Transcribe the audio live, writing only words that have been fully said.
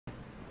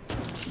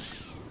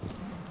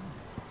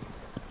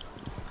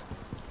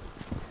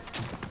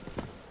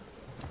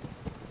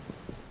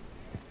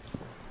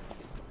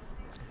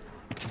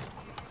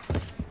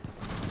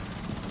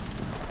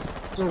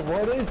So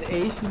what does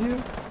Ace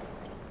do?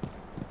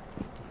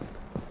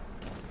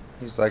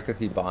 He's like a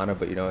Hibana,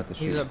 but you don't have to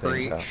shoot. He's a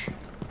things breach. out.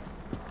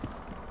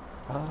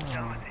 Oh.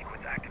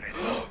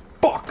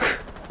 Fuck!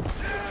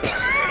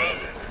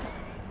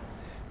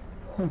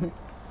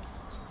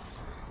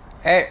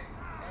 Hey!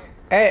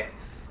 Hey!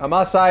 I'm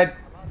outside!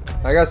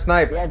 I got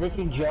sniped! Yeah, did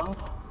you jump?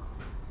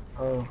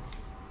 Oh.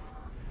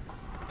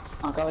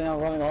 I'm coming,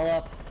 hold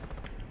up.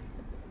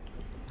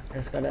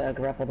 Just gotta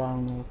grapple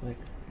down real quick.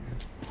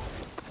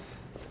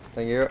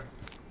 Thank you.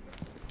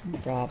 No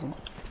problem.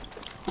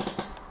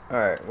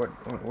 Alright,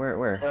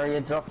 where? Sir,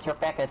 you dropped your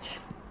package.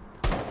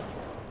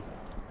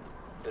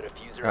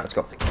 Alright, let's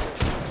go.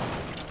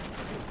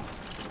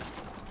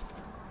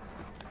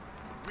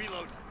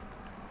 Reload.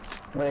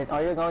 Wait,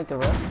 are you going to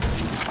run?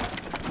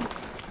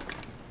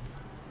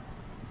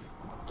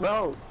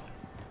 Bro,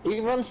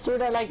 he runs through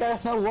there like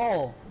there's no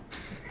wall.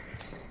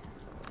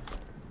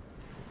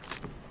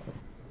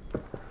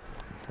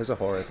 There's a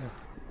hole right there.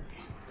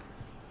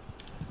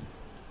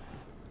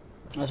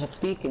 There's a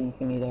peeking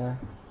thingy there.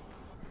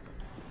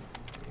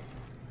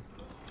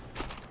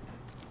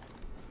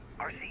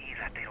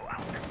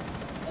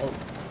 Oh.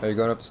 Are you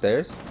going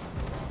upstairs?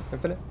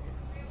 Infinite?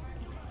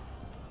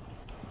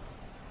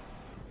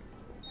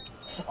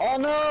 Oh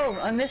no!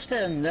 I missed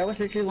him! There was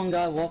literally one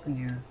guy walking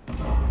here.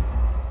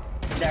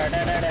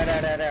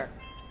 There.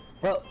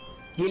 Bro,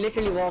 he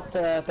literally walked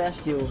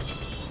past you.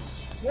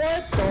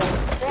 What the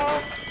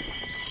fuck?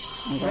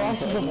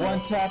 Ross is a one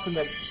tap in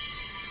the.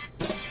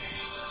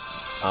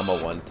 I'm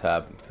a one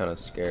tap, kinda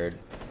scared.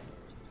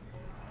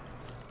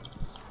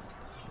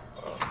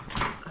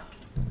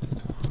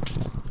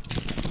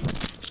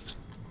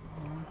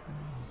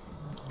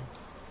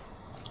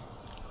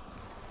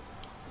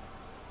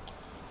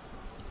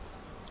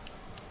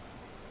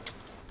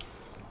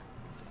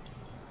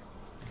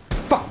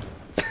 Fuck!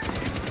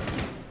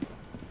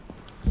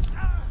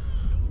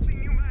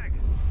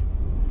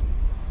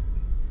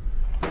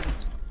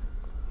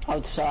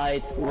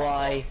 Outside,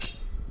 why?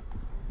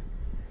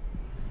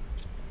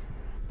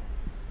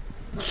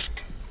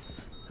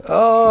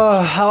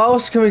 Oh, how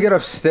else can we get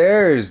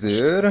upstairs,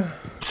 dude?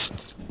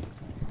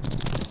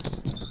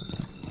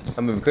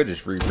 I mean, we could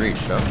just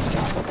rebreach, no?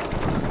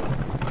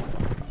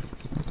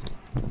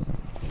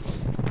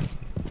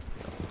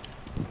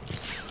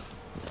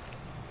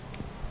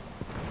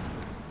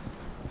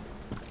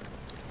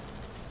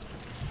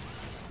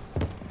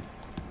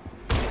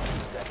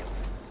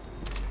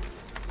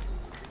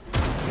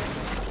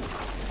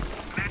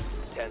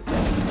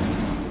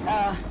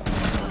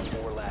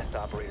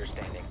 Operator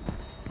standing.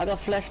 I got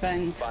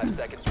flashbang. 5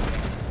 seconds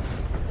remaining.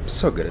 I'm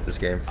so good at this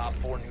game. Op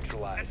 4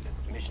 neutralized.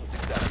 Mission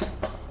success.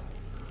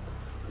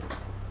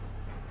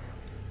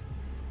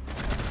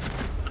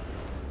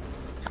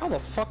 How the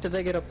fuck did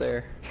they get up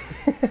there?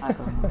 I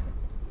don't know.